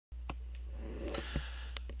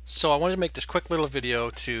So I wanted to make this quick little video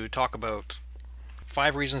to talk about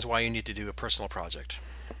 5 reasons why you need to do a personal project.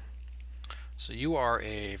 So you are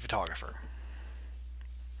a photographer.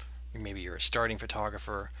 Maybe you're a starting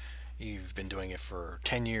photographer. You've been doing it for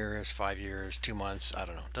 10 years, 5 years, 2 months, I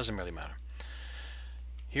don't know. It doesn't really matter.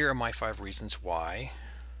 Here are my 5 reasons why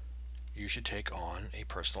you should take on a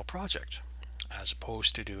personal project as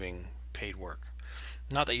opposed to doing paid work.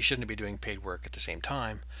 Not that you shouldn't be doing paid work at the same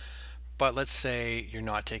time, but let's say you're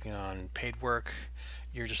not taking on paid work,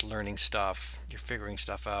 you're just learning stuff, you're figuring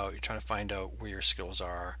stuff out, you're trying to find out where your skills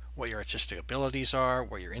are, what your artistic abilities are,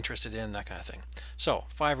 what you're interested in, that kind of thing. So,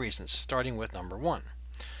 5 reasons, starting with number 1.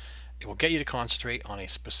 It will get you to concentrate on a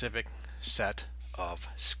specific set of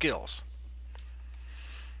skills.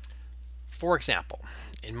 For example,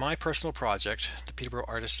 in my personal project, the Peterborough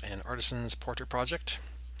Artists and Artisans Portrait Project,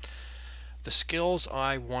 the skills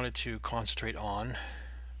I wanted to concentrate on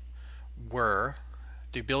were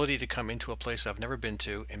the ability to come into a place I've never been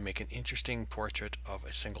to and make an interesting portrait of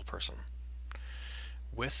a single person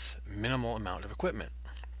with minimal amount of equipment.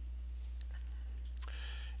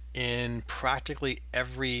 In practically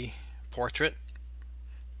every portrait,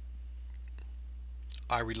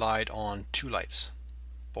 I relied on 2 lights,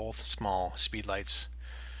 both small speed lights,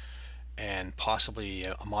 and possibly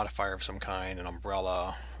a modifier of some kind, an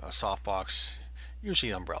umbrella, a softbox,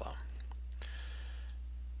 usually an umbrella.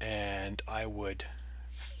 And I would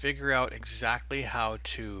figure out exactly how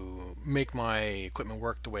to make my equipment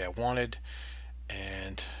work the way I wanted,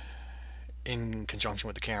 and in conjunction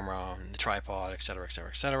with the camera and the tripod, etc., etc.,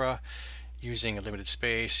 etc., using a limited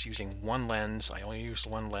space, using one lens. I only used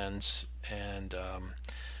one lens, and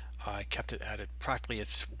I kept it at practically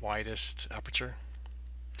its widest aperture.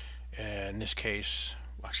 In this case,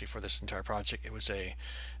 actually for this entire project, it was a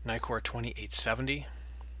Nikkor 2870.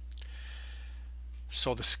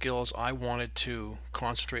 So the skills I wanted to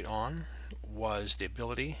concentrate on was the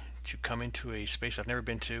ability to come into a space I've never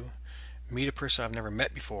been to, meet a person I've never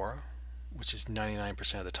met before, which is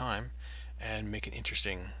 99% of the time, and make an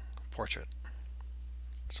interesting portrait.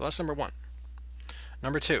 So that's number 1.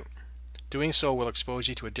 Number 2, doing so will expose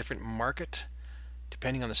you to a different market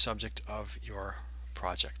depending on the subject of your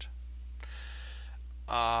project.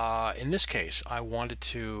 In this case, I wanted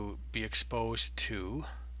to be exposed to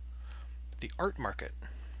the art market.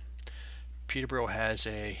 Peterborough has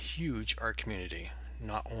a huge art community,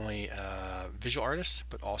 not only visual artists,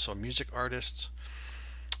 but also music artists,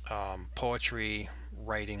 poetry,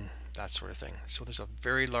 writing, that sort of thing. So there's a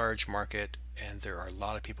very large market, and there are a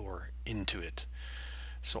lot of people who are into it.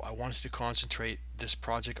 So I wanted to concentrate this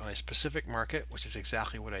project on a specific market, which is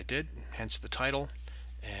exactly what I did, hence the title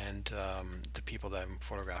and the people that I'm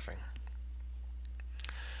photographing.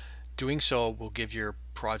 Doing so will give your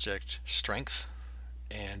project strength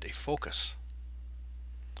and a focus,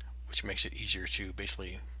 which makes it easier to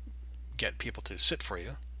basically get people to sit for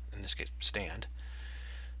you, in this case stand,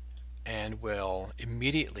 and will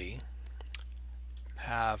immediately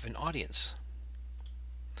have an audience.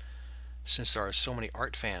 Since there are so many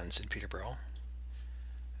art fans in Peterborough,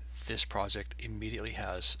 this project immediately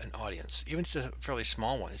has an audience. Even if it's a fairly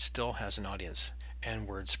small one, it still has an audience, and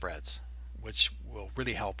word spreads, which will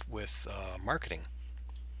really help with marketing.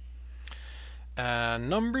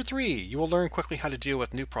 Number 3, you will learn quickly how to deal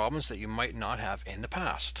with new problems that you might not have in the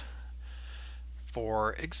past.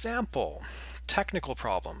 For example, technical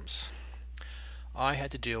problems. I had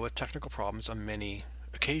to deal with technical problems on many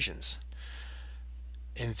occasions.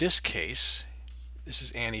 In this case, this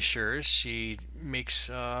is Annie Schurz. She makes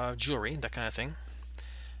jewelry, that kind of thing.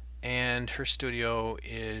 And her studio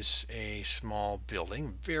is a small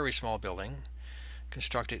building, very small building,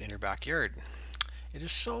 constructed in her backyard. It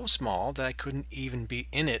is so small that I couldn't even be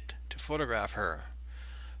in it to photograph her.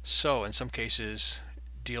 So, in some cases,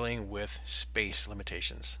 dealing with space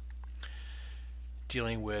limitations,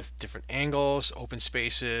 dealing with different angles, open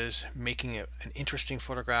spaces, making it an interesting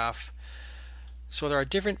photograph. So there are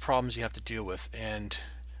different problems you have to deal with, and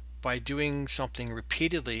by doing something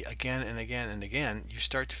repeatedly again and again and again, you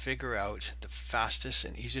start to figure out the fastest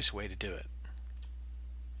and easiest way to do it.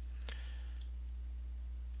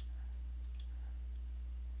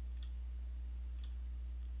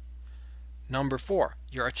 Number 4,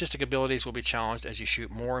 your artistic abilities will be challenged as you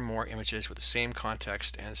shoot more and more images with the same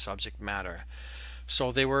context and subject matter.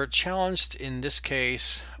 So they were challenged in this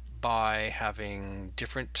case by having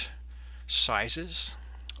different sizes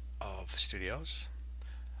of studios,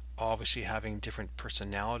 obviously having different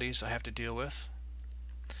personalities I have to deal with.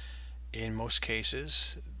 In most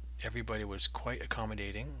cases, everybody was quite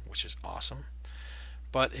accommodating, which is awesome,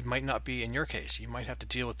 but it might not be in your case. You might have to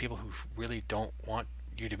deal with people who really don't want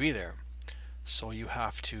you to be there. So you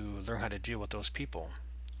have to learn how to deal with those people.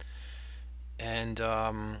 And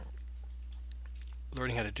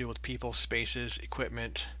learning how to deal with people, spaces,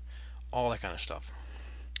 equipment, all that kind of stuff.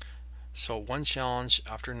 So one challenge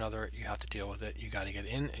after another, you have to deal with it. You got to get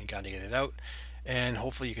in and you got to get it out, and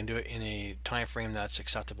hopefully you can do it in a time frame that's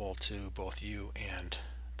acceptable to both you and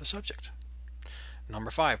the subject. Number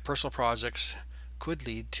 5, personal projects could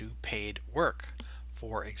lead to paid work.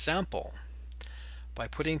 For example, by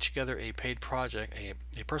putting together a paid project,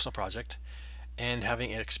 a personal project, and having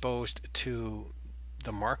it exposed to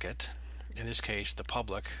the market, in this case the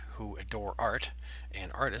public who adore art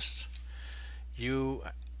and artists, you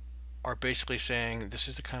are basically saying, this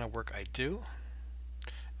is the kind of work I do,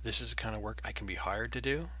 this is the kind of work I can be hired to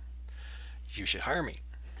do, you should hire me.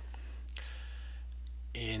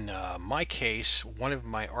 In my case, one of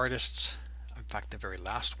my artists, in fact the very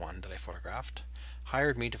last one that I photographed,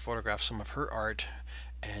 hired me to photograph some of her art,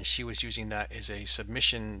 and she was using that as a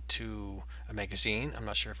submission to a magazine. I'm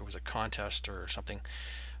not sure if it was a contest or something,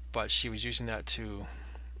 but she was using that to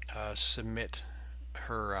submit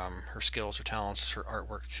her skills, her talents, her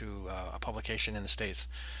artwork to a publication in the States,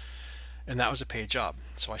 and that was a paid job.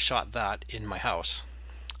 So I shot that in my house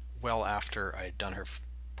well after I'd done her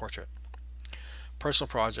portrait. Personal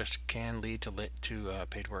projects can lead to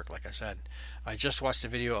paid work, like I said. I just watched a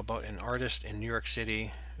video about an artist in New York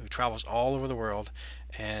City who travels all over the world,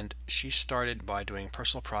 and she started by doing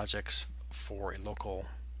personal projects for a local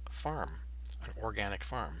farm, an organic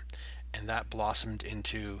farm, and that blossomed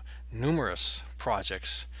into numerous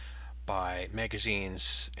projects by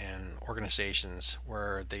magazines and organizations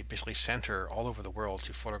where they basically sent her all over the world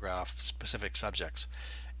to photograph specific subjects,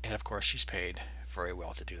 and of course she's paid very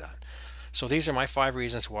well to do that. So these are my 5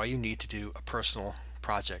 reasons why you need to do a personal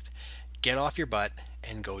project. Get off your butt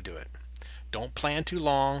and go do it. Don't plan too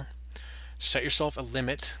long. Set yourself a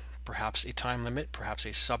limit, perhaps a time limit, perhaps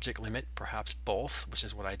a subject limit, perhaps both, which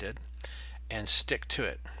is what I did, and stick to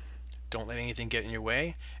it. Don't let anything get in your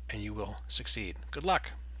way, and you will succeed. Good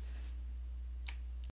luck.